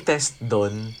 May test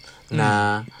doon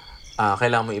na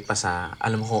kailangan mo ipasa.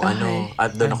 Alam mo kung ano.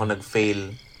 At doon ako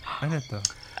nag-fail. Ano to?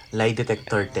 Lie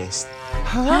detector test.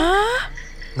 Ha?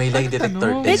 May lie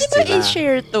detector test. Pwede ba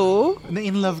i-share to?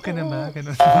 Na-in love ka na ba?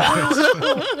 Ganun.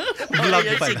 Vlog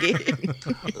pala.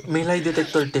 May lie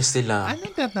detector test sila.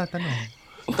 Anong tatanong?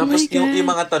 Tapos yung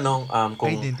mga tanong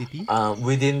kung identity?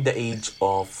 Within the age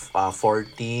of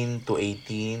 14 to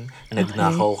 18,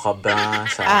 nagnakaw ka ba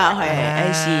sa okay.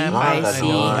 I see.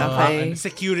 Okay.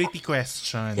 Security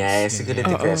questions. Yes,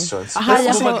 security questions.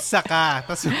 Akala ko bumagsak ka.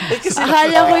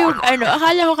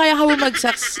 Akala ko kaya ka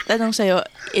bumagsak tanong sa'yo,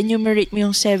 enumerate mo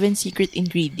yung 7 secret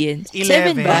ingredients.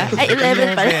 11. 7 ba? Ay,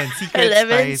 11 pala.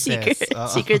 11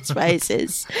 secret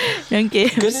spices ng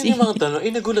KFC. Ganun yung mga tanong.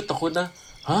 Nagulat ako na,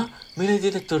 may lie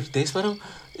detector test? Parang,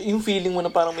 yung feeling mo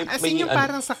na parang may... As in yung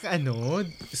parang sa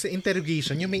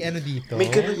interrogation, yung may dito.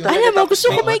 May ganun talaga. Alam mo, gusto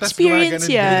ko ma-experience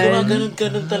yan.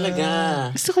 Ganun talaga.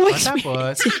 Gusto ko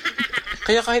ma-experience.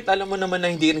 Kaya kahit alam mo naman na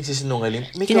hindi ka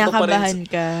nagsisinungaling, may kinakabahan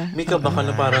ka. May kaba ka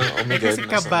na parang, oh my God. Kasi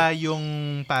kaba yung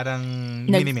parang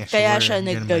mini-measure. Kaya siya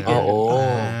nagkagano. Oo.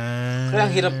 Kaya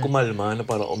ang hirap kumalma na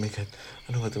parang, oh my God,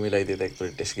 ano ba ito may lie detector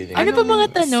test? Ganyan. Ano pa mga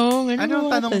tanong? Anong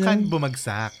tanong ka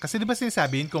bumagsak? Kasi di ba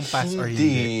sinasabi yun kung pass or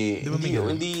hindi?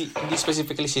 Hindi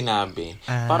specifically sinabi.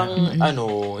 Parang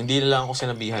hindi na lang ako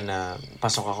sinabihan na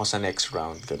pasok ako sa next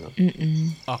round. Ganun.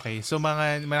 Okay, so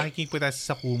mga makikinig po tayo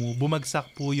sa Kumu,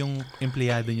 bumagsak po yung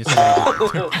empleyado niyo sa lie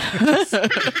detector.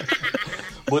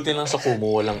 Buti lang sa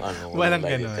Kumu, walang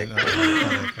ganun.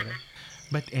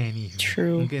 But anyway,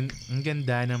 true. Ang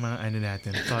ganda ng mga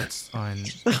natin, thoughts on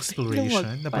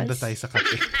exploration. Napunta tayo sa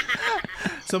kape.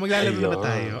 So maglalaro na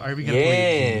ba tayo? Are we gonna play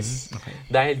a game? Okay.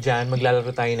 Dahil dyan,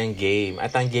 maglalaro tayo ng game.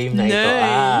 At ang game na ito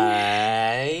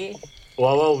ay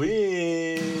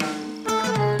Wawawin!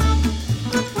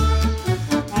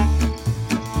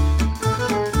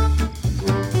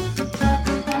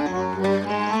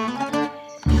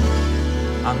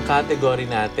 Ang category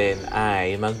natin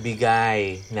ay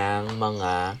magbigay ng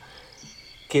mga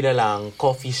kilalang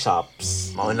coffee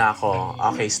shops. Mauna ako.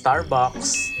 Okay,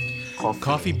 Starbucks.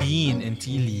 Coffee Bean and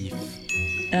Tea Leaf.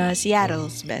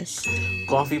 Seattle's best.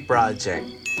 Coffee Project.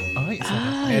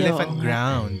 Elephant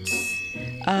Grounds.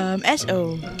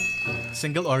 SO.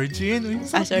 Single Origin?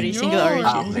 Single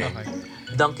Origin. Okay.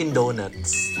 Dunkin'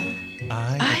 Donuts.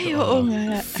 Ay, oo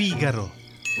nga. Figaro.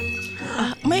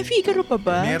 May Figaro pa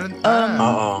ba? Meron pa.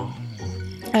 Oo.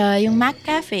 Yung Mac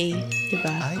Cafe,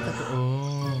 diba? Ay, totoo.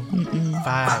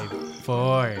 5,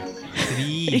 4,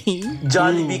 3,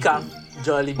 Jollibee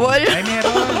Jollibee. Ay,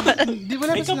 meron. Di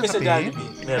wala May ba sila kape sa kape?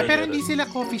 Jollibee. Pero hindi sila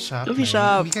coffee shop. Coffee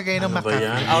shop. Hindi kagaya ng Ano ba McCafe.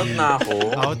 yan? Out na ako.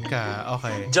 Out ka.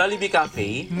 Okay. Jollibee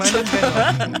Cafe. Malang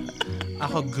ganon.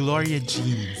 Ako, Gloria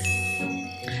Jeans.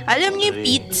 Alam niyo yung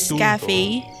Pete's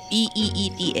Cafe?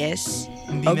 Peets.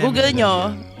 Hindi Google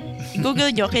nyo.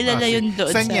 Google nyo, kilala yun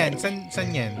doon San yan? San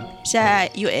yan? Sa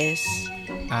US.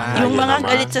 Yung mga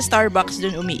galit sa Starbucks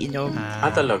doon umiinom.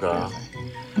 Talaga?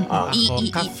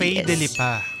 Cafe de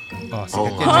Lipa.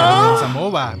 Sikat yan. Meron sa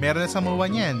MOA. Meron na sa MOA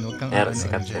niyan. Huwag kang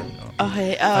sikat yan.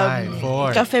 Okay. 5,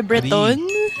 4, Cafe Breton.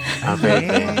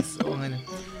 Yes.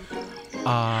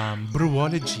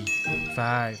 Brewology.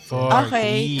 5, 4,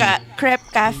 Okay. Crepe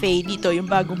Cafe dito. Yung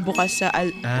bagong bukas sa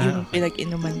yung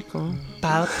pinag-inuman ko.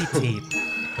 Palpitate.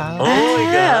 Oh my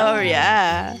God. Oh,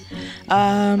 yeah.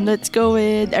 Let's go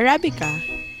with Arabica.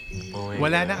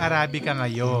 Wala nang Arabica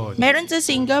ngayon. Meron sa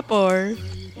Singapore.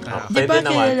 Di Pwede ba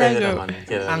naman.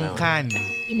 Angkan.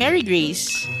 Mary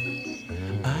Grace.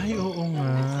 Ay, oo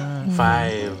nga.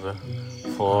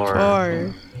 5,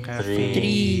 4,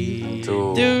 3,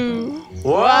 2,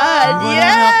 1.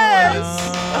 Yes!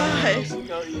 Okay.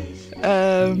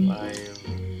 5,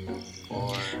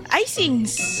 4.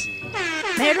 Icings.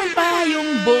 Meron pa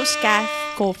yung Bose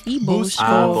Coffee. Bose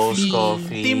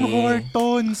Coffee. Tim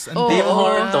Hortons. Tim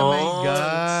Hortons. Oh my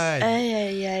God.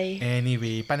 Ay.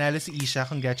 Anyway, panalo si Isha.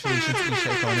 Congratulations, Isha.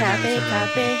 Ikaw na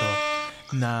Kape.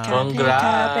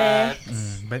 Congrats.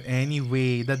 But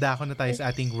anyway, dadako na tayo sa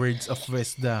ating words of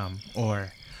wisdom or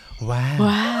wow.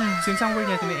 Since ang word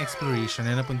natin ay exploration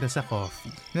na napunta sa coffee.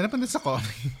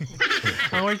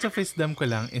 Ang words of wisdom ko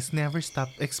lang is never stop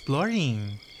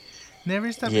exploring.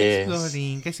 Never stop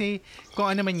exploring. Kasi kung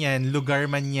ano man yan, lugar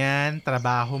man yan,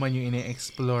 trabaho man yung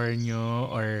ine-explore nyo,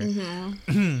 or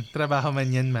trabaho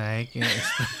man yan, Mike,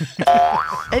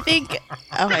 I think,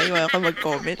 okay, wala ka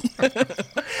mag-comment.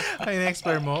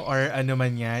 ine-explore mo, or ano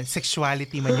man yan,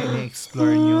 sexuality man yan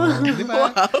ine-explore nyo. Di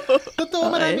ba? Wow. Totoo,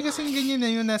 marami kasing ganyan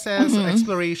na yun, nasa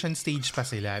exploration stage pa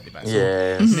sila, di ba? So,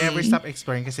 never stop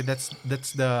exploring kasi that's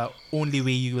the only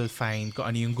way you will find kung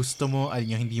ano yung gusto mo, ano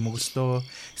yung hindi mo gusto,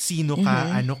 sino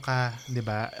ka, ano ka, 'di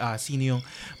ba? Sino yung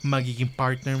magiging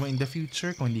partner mo in the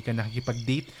future kung hindi ka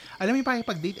nakikipag-date. Alam mo yung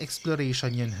pakikipag-date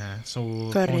exploration 'yun ha.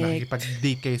 So, correct. Kung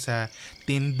nakikipag-date kayo sa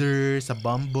Tinder, sa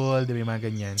Bumble, 'di ba, mga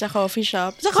ganyan. Sa coffee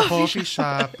shop.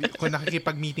 Kung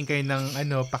nakikipag-meeting kayo ng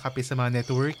pakape sa mga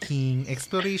networking,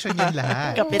 exploration 'yan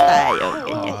lahat. Kape tayo.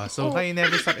 So, kayo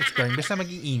never stop exploring. Basta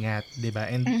mag-iingat, 'di ba?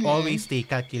 And always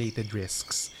take calculated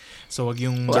risks. So, wag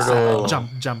yung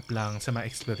jump lang sa mga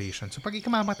exploration. So, pag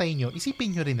ikamamatay nyo,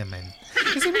 isipin nyo rin naman.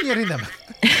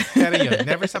 Pero yun,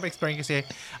 never stop exploring kasi,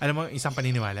 alam mo, isang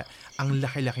paniniwala, ang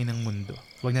laki-laki ng mundo.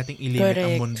 Huwag nating ilimit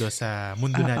ang mundo sa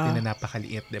mundo natin na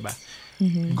napakaliit, diba?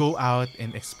 Go out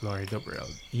and explore the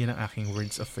world. Yun ang aking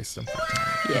words of wisdom for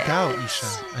tonight. Yes. Ikaw,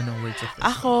 Isha, anong words of wisdom?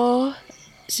 Ako,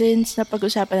 since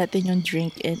napag-usapan natin yung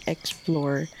drink and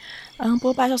explore, ang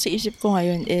pupasok sa isip ko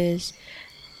ngayon is,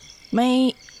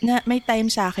 may time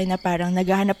sa akin na parang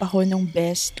naghahanap ako ng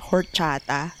best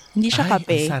horchata. Hindi siya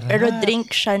kape, pero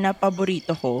drink siya na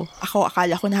paborito ko.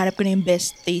 Akala ko nahanap ko na yung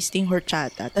best tasting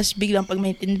horchata. Tapos biglang pag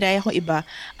may tinry akong iba,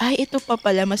 ito pa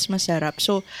pala mas masarap.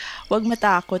 So, wag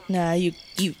matakot na you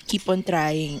keep on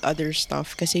trying other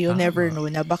stuff kasi you'll never know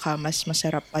na baka mas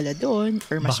masarap pala doon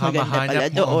or mas maganda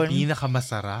pala doon. Baka mahanap mo ang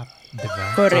pinakamasarap. Diba?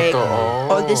 Correct.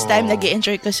 All this time,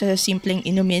 nag-i-enjoy ka sa simpleng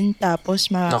inumin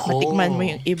tapos matikman mo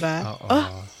yung iba.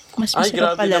 Mas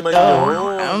masarap pala to.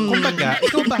 Kumbaga,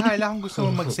 ikaw bahala kung gusto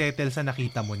mo mag-settle sa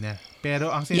nakita mo na.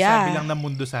 Pero ang sinasabi lang ng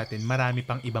mundo sa atin, marami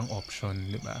pang ibang option,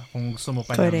 di ba? Kung gusto mo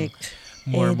pa ng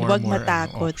more wag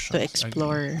matakot to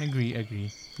explore. Agree.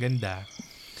 Ganda.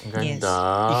 Yes.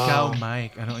 Ikaw,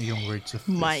 Mike, ano yung words of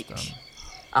wisdom?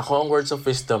 Ako, ang words of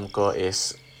wisdom ko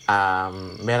is,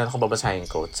 meron akong babasahin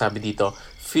quote. Sabi dito,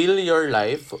 fill your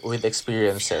life with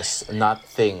experiences, not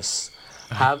things.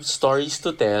 Have stories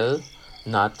to tell,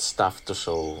 not stuff to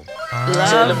show.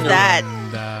 Love that.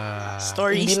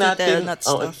 Stories to tell, not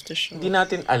stuff to show. Hindi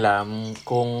natin alam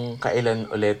kung kailan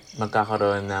ulit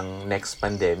magkakaroon ng next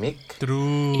pandemic.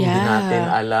 True. Hindi natin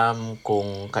alam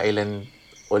kung kailan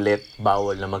ulit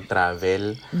bawal na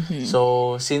mag-travel.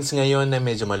 So, since ngayon na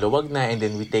medyo maluwag na and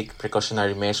then we take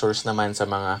precautionary measures naman sa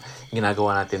mga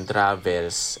ginagawa natin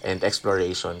travels and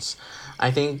explorations,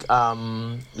 I think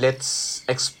let's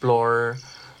explore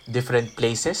different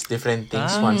places, different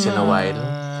things once in a while.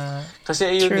 Kasi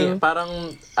ayun parang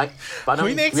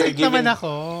Uy, na-excite naman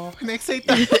ako. Na-excite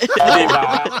naman. Diba?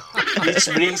 Which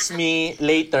brings me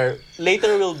later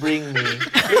will bring me.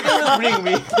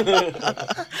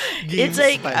 It's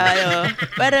like,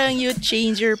 parang you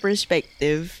change your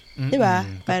perspective. Diba?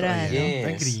 Parang,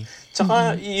 Agree.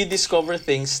 Tsaka, you discover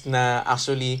things na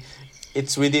actually,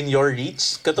 it's within your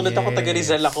reach. Katulad ako, taga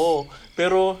Rizal ako.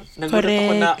 Pero, nagulat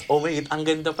ako na, wait, ang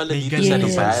ganda pala dito sa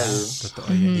Rizal. Totoo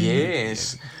yan.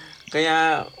 Yes.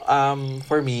 Kaya,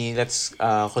 for me, let's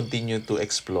continue to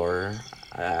explore.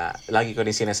 lagi ko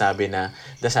rin sinasabi na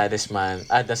the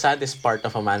saddest part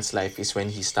of a man's life is when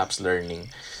he stops learning.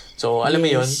 So, alam mo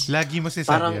yun? Lagi mo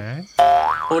sinasabi yan?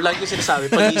 Lagi ko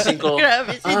sinasabi. Pag-ising ko,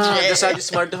 Grabe si Jay. the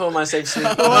saddest part of a man's life is when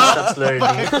he stops learning.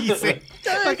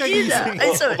 Pagkagising. Ay,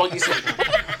 sorry. Pag-ising.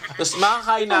 Tapos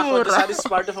makakain na ako, the saddest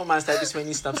part of a man's life is when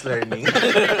he stops learning.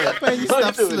 When he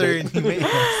stops learning.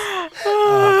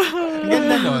 Ang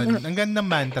ganda nun. Ang ganda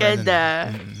mantra. Ganda.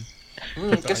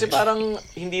 Kasi parang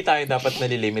hindi tayo dapat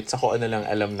nalilimit sa kung ano lang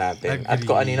alam natin. Agree. At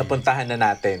kung ano yung napuntahan na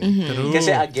natin. True.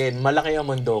 Kasi again, malaki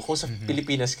ang mundo. Kung sa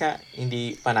Pilipinas ka,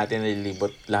 hindi pa natin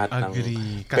nalilibot lahat ng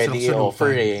pwede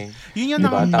i-offer eh. Yun yung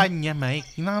nakampanya,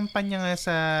 Mike. Yung nakampanya nga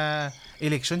sa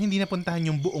election, hindi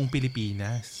napuntahan yung buong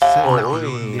Pilipinas.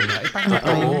 Diba? Paano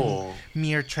tayo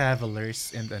mere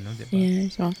travelers and diba?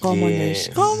 Yes, commoners.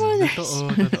 Yes. Commoners.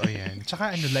 Totoo yan.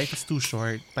 Tsaka life is too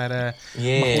short para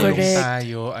makulong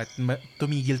tayo at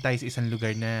tumigil tayo sa isang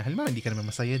lugar na halimbawa hindi ka naman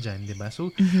masaya dyan, diba?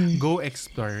 So, go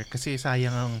explore kasi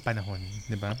sayang ang panahon,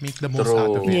 diba? Make the most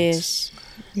out of it. Yes.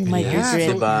 You might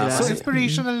regret. Diba? So,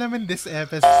 inspirational naman this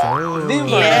episode.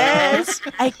 Diba? Yes!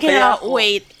 I cannot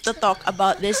wait to talk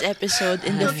about this episode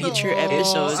in the future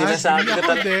episodes.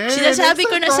 Sinasabi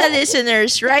ko na sa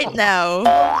listeners right now,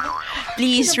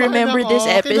 please remember this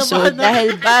episode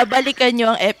dahil babalikan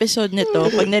nyo ang episode nito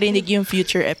pag narinig yung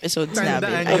future episodes namin.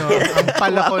 Tandaan nyo, ang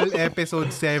Palakol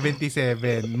episode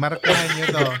 77. Markahan nyo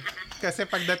to. Kasi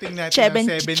pagdating natin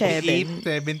ng 78,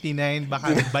 79,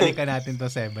 baka balikan natin to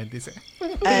 77.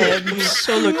 I'm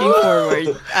so looking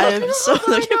forward.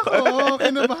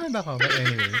 Kinabahan ako. But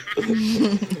anyway.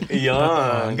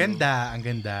 Yan. Ang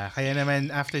ganda. Kaya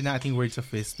naman, after na ating words of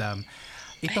wisdom,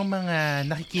 itong mga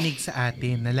nakikinig sa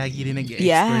atin na lagi rin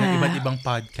nag-explore ng iba't ibang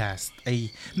podcast ay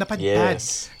napadpad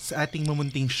sa ating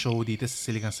mumunting show dito sa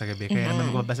Siligang sa Gabi. Kaya naman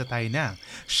magbabasa tayo ng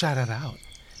Shout Out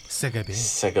sa Gabi.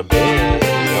 Sa Gabi.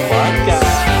 The podcast.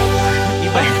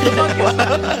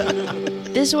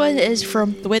 This one is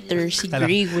from Twitter, si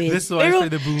Greywid. This one for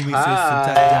the boomy system.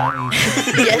 Top-down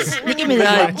Yes, Nicki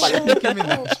Minaj.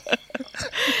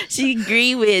 Si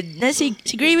Greywid. Si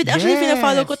Greywid, actually,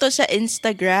 pinafollow ko to sa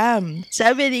Instagram.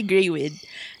 Sabi ni Greywid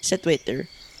sa Twitter,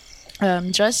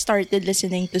 just started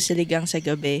listening to Siligang sa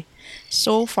Gabi.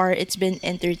 So far, it's been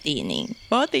entertaining.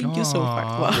 Oh, thank you so far.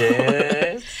 Wow.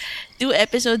 Yes. 2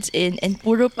 episodes in and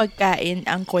puro pagkain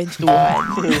ang kwentuhan.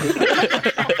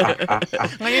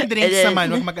 Ngayon, drinks naman.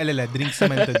 Huwag mag-alala. Drinks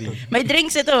naman to din. May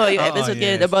drinks ito. Yung episode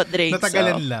ngayon about drinks.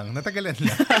 Natagalan lang.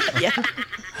 Yeah.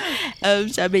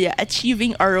 Sabi niya,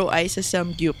 achieving ROI sa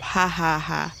Samgyup. Ha, ha,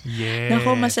 ha. Yes.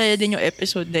 Naku, masaya din yung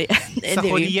episode na yan. Sa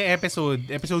Korea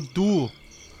episode 2.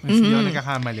 Hindi ako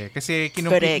nagkakamali. Kasi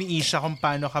kinumpit ni Isha kung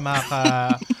paano ka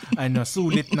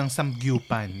sulit ng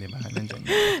samgyupan. Diba? Nandiyan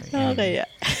yun. Okay.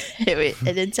 Anyway,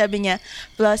 and then sabi niya,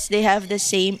 plus they have the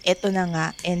same, eto na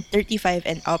nga, and 35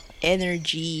 and up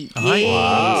energy. Yay!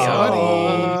 Wow. Sorry.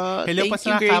 Hello Thank po sa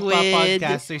you,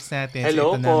 kapwa-podcasters natin.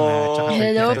 Hello po.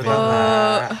 Hello po.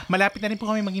 Malapit na rin po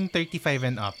kami maging 35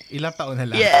 and up. Ilang taon na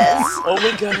lang. Yes. Oh my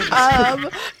God.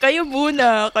 Kayo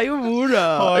muna.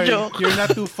 Or, Joke. you're not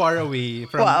too far away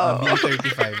from being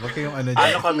 35. Huwag kayong dyan.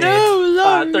 Ano kami?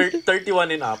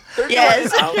 31 and up.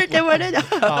 31 and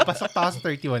up. Pasok sa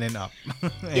 31 and up.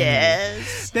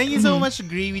 Yes. Thank you so much,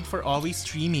 Greywid, for always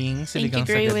streaming Siligang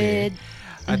sa Gabi.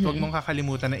 At huwag mong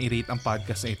kakalimutan na i-rate ang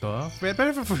podcast na ito. Pero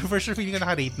for sure, feeling ko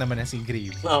naka-rate naman na si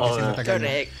Greywid. Oo, kasi matagal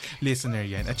correct. Listener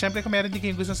yan. At syempre, kung meron din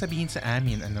kayong gustong sabihin sa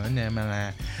amin, na mga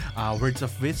words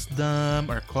of wisdom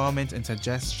or comments and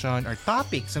suggestion or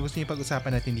topics na gusto niyo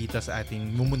pag-usapan natin dito sa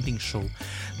ating mumunting show,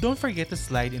 don't forget to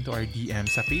slide into our DM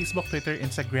sa Facebook, Twitter,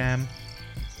 Instagram,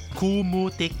 Kumu,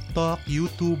 TikTok,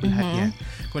 YouTube, lahat yan.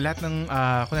 Kung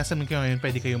nasan man kayo ngayon,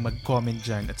 pwede kayong mag-comment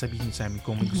dyan at sabihin sa amin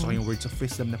kung may gusto kayong words of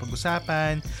wisdom na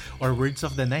pag-usapan or words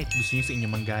of the night, gusto nyo sa inyo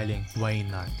manggaling, why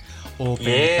not? Open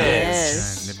yes.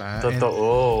 Dyan, diba?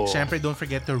 Totoo. And syempre, don't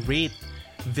forget to rate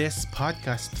this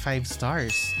podcast 5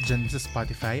 stars dyan sa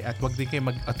Spotify at wag din kayo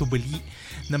mag-atubali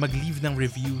na mag-leave ng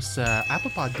review sa Apple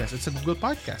Podcast at sa Google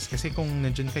Podcast kasi kung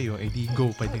nandyan kayo,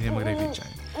 pwede kayo mag-review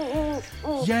dyan.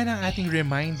 Yan ang ating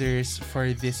reminders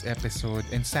for this episode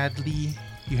and sadly,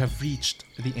 you have reached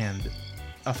the end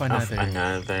of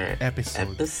another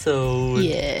episode.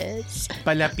 Yes.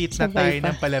 Palapit na tayo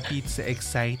ng palapit sa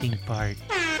exciting part.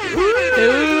 Oh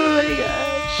my gosh.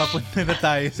 Papunta na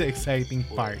tayo sa exciting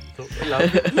part.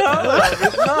 Love it na.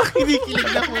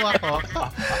 Kinikilig na po ako.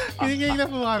 Kinikilig na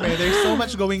po kami. There's so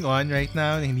much going on right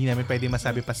now na hindi namin pwede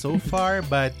masabi pa so far,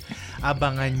 but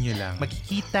abangan nyo lang.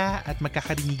 Magkikita at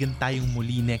magkakarinigan tayong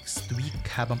muli next week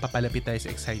habang papalapit tayo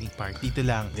sa exciting part. Dito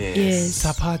lang Yes.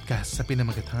 sa podcast sa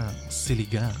pinamagatang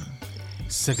Siligang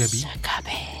Sa gabi.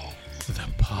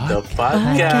 The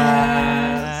podcast.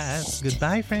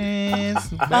 Goodbye,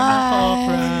 friends.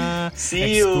 Bye,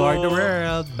 See you. Explore the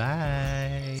world.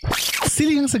 Bye.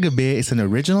 Siligang sa Gabi is an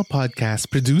original podcast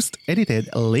produced,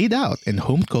 edited, laid out, and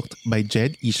home-cooked by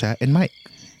Jed, Isha, and Mike.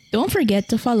 Don't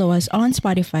forget to follow us on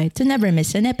Spotify to never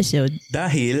miss an episode.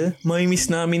 Dahil may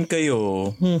miss namin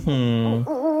kayo.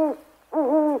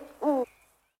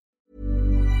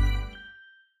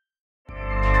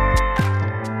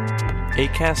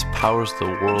 Acast powers the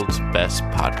world's best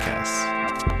podcasts.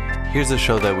 Here's a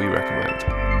show that we recommend.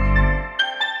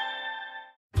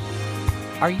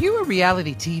 Are you a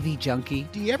reality TV junkie?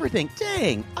 Do you ever think,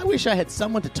 dang, I wish I had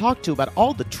someone to talk to about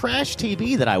all the trash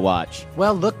TV that I watch?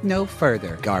 Well, look no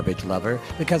further, garbage lover,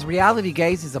 because Reality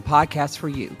Gaze is a podcast for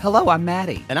you. Hello, I'm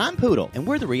Maddie. And I'm Poodle, and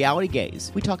we're the Reality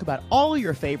Gaze. We talk about all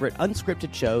your favorite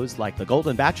unscripted shows like The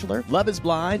Golden Bachelor, Love is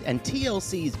Blind, and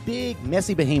TLC's big,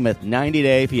 messy behemoth, 90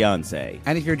 Day Fiancé.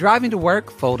 And if you're driving to work,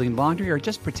 folding laundry, or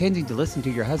just pretending to listen to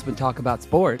your husband talk about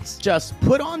sports, just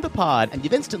put on the pod, and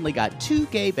you've instantly got two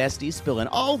gay besties spilling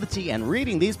all the tea and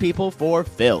reading these people for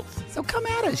filth. So come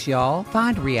at us, y'all.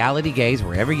 Find Reality Gaze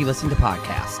wherever you listen to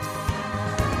podcasts.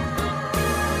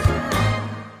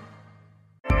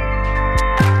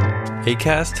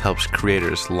 Acast helps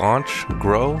creators launch,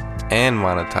 grow, and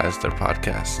monetize their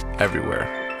podcasts everywhere.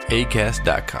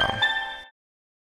 Acast.com.